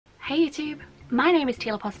Hey YouTube, my name is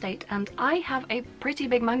Teal Apostate and I have a pretty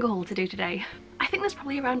big manga haul to do today. I think there's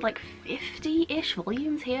probably around like 50-ish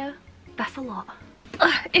volumes here. That's a lot.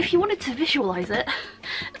 If you wanted to visualize it,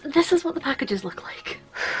 this is what the packages look like.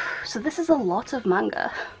 So this is a lot of manga.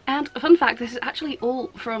 And fun fact, this is actually all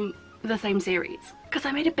from the same series, because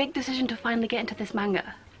I made a big decision to finally get into this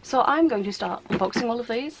manga. So I'm going to start unboxing all of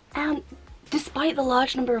these, and despite the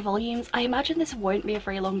large number of volumes, I imagine this won't be a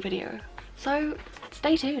very long video. So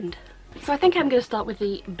stay tuned. So I think I'm going to start with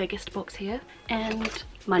the biggest box here, and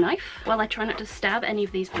my knife, while I try not to stab any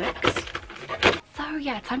of these books. So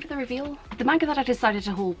yeah, time for the reveal. The manga that I decided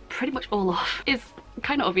to haul pretty much all off is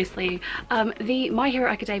kind of obviously the My Hero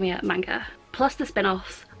Academia manga, plus the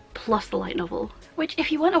spin-offs, plus the light novel, which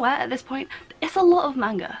if you weren't aware at this point, it's a lot of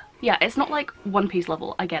manga. Yeah, it's not like One Piece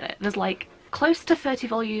level, I get it. There's like close to 30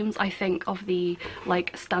 volumes, I think, of the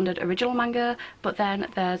like standard original manga, but then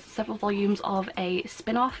there's several volumes of a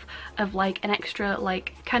spin-off of like an extra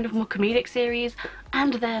like kind of more comedic series,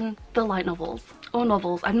 and then the light novels, or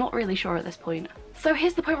novels, I'm not really sure at this point. So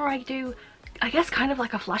here's the point where I do, I guess, kind of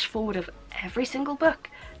like a flash forward of every single book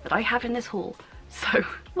that I have in this haul. So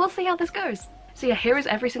we'll see how this goes. So yeah, here is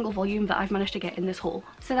every single volume that I've managed to get in this haul.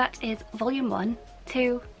 So that is volume 1,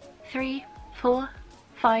 2, 3, 4,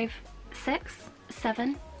 5, 6,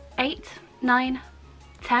 7, 8, 9,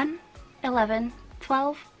 10, 11,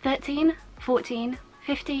 12, 13, 14,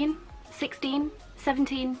 15, 16,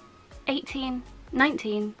 17, 18,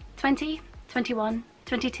 19, 20, 21,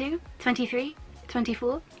 22, 23,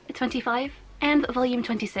 24, 25, and volume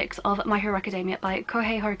 26 of My Hero Academia by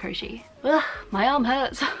Kohei Horikoshi. Ugh, my arm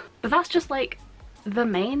hurts. But that's just like the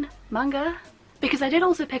main manga, because I did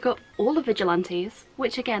also pick up all of Vigilantes,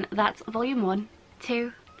 which again, that's volume 1,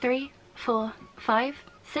 2, 3, 4, 5,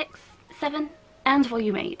 6, 7, and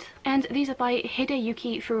volume 8. And these are by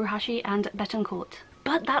Hideyuki Furuhashi and Betancourt.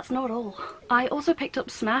 But that's not all. I also picked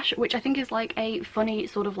up Smash, which I think is like a funny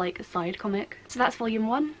sort of like side comic. So that's volume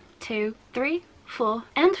 1, 2, 3, 4,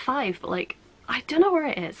 and 5, but like, I don't know where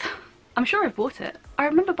it is. I'm sure I've bought it. I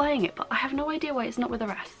remember buying it, but I have no idea why it's not with the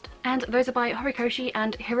rest. And those are by Horikoshi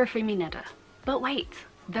and Hirofumi Neda. But wait,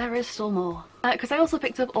 there is still more. Because I also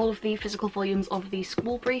picked up all of the physical volumes of the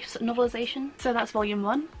School Briefs novelization. So that's volume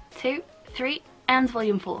 1, 2, 3, and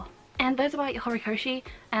volume 4. And those are by Horikoshi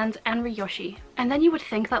and Anri Yoshi. And then you would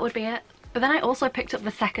think that would be it. But then I also picked up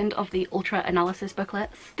the second of the Ultra Analysis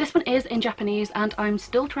booklets. This one is in Japanese, and I'm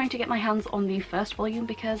still trying to get my hands on the first volume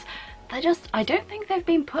because they're just, I don't think they've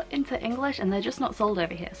been put into English and they're just not sold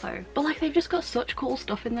over here, so. But like, they've just got such cool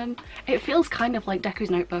stuff in them. It feels kind of like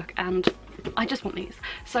Deku's Notebook, and I just want these.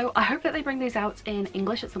 So I hope that they bring these out in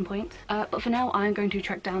English at some point. But for now, I'm going to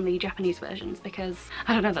track down the Japanese versions because,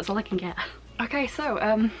 I don't know, that's all I can get. Okay,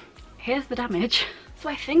 so here's the damage. So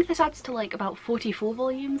I think this adds to like about 44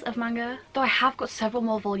 volumes of manga, though I have got several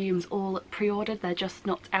more volumes all pre-ordered, they're just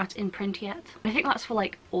not out in print yet. I think that's for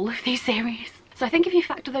like all of these series. So I think if you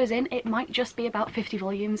factor those in, it might just be about 50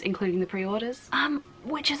 volumes, including the pre-orders.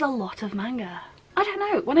 Which is a lot of manga. I don't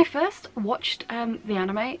know, when I first watched the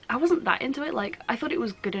anime, I wasn't that into it. Like, I thought it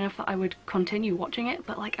was good enough that I would continue watching it,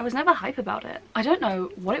 but like, I was never hype about it. I don't know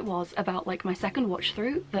what it was about like my second watch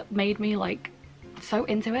through that made me like so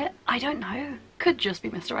into it. I don't know. Could just be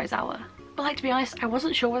Mr. Aizawa. But like, to be honest, I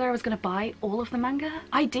wasn't sure whether I was going to buy all of the manga.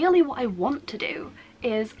 Ideally, what I want to do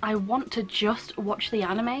is I want to just watch the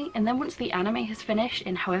anime, and then once the anime has finished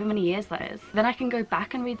in however many years that is, then I can go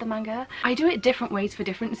back and read the manga. I do it different ways for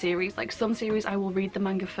different series. Like, some series I will read the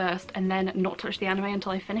manga first and then not touch the anime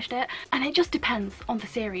until I finished it, and it just depends on the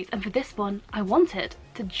series. And for this one, I wanted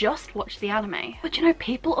to just watch the anime. But you know,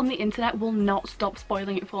 people on the internet will not stop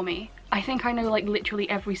spoiling it for me. I think I know like literally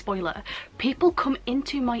every spoiler. People come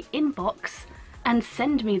into my inbox and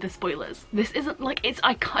send me the spoilers. This isn't like,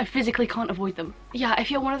 I physically can't avoid them. Yeah,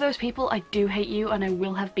 if you're one of those people, I do hate you and I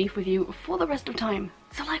will have beef with you for the rest of time.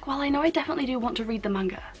 So like, while I know I definitely do want to read the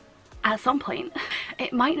manga at some point,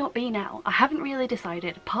 it might not be now. I haven't really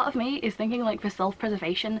decided. Part of me is thinking like, for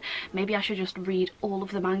self-preservation, maybe I should just read all of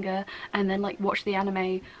the manga and then like watch the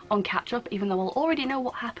anime on catch-up, even though I'll already know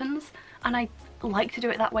what happens, and I like to do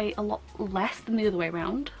it that way a lot less than the other way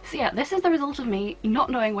around. So yeah, this is the result of me not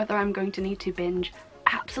knowing whether I'm going to need to binge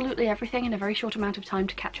absolutely everything in a very short amount of time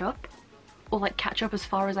to catch up, or like catch up as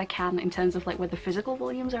far as I can in terms of like where the physical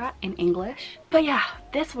volumes are at in English. But yeah,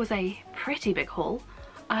 this was a pretty big haul.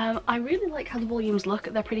 I really like how the volumes look.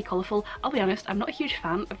 They're pretty colourful. I'll be honest, I'm not a huge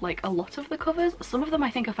fan of like a lot of the covers. Some of them I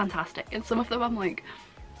think are fantastic, and some of them I'm like,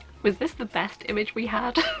 was this the best image we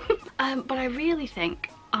had? But I really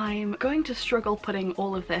think I'm going to struggle putting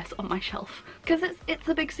all of this on my shelf because it's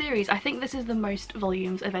a big series. I think this is the most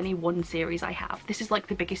volumes of any one series I have. This is like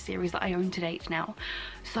the biggest series that I own to date now.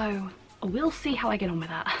 So we'll see how I get on with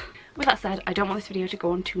that. With that said, I don't want this video to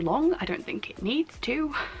go on too long. I don't think it needs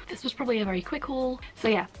to. This was probably a very quick haul. So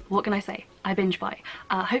yeah, what can I say? I binge buy.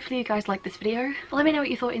 Hopefully you guys liked this video. Let me know what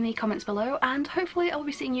you thought in the comments below, and hopefully I'll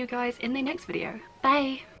be seeing you guys in the next video.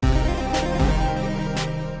 Bye!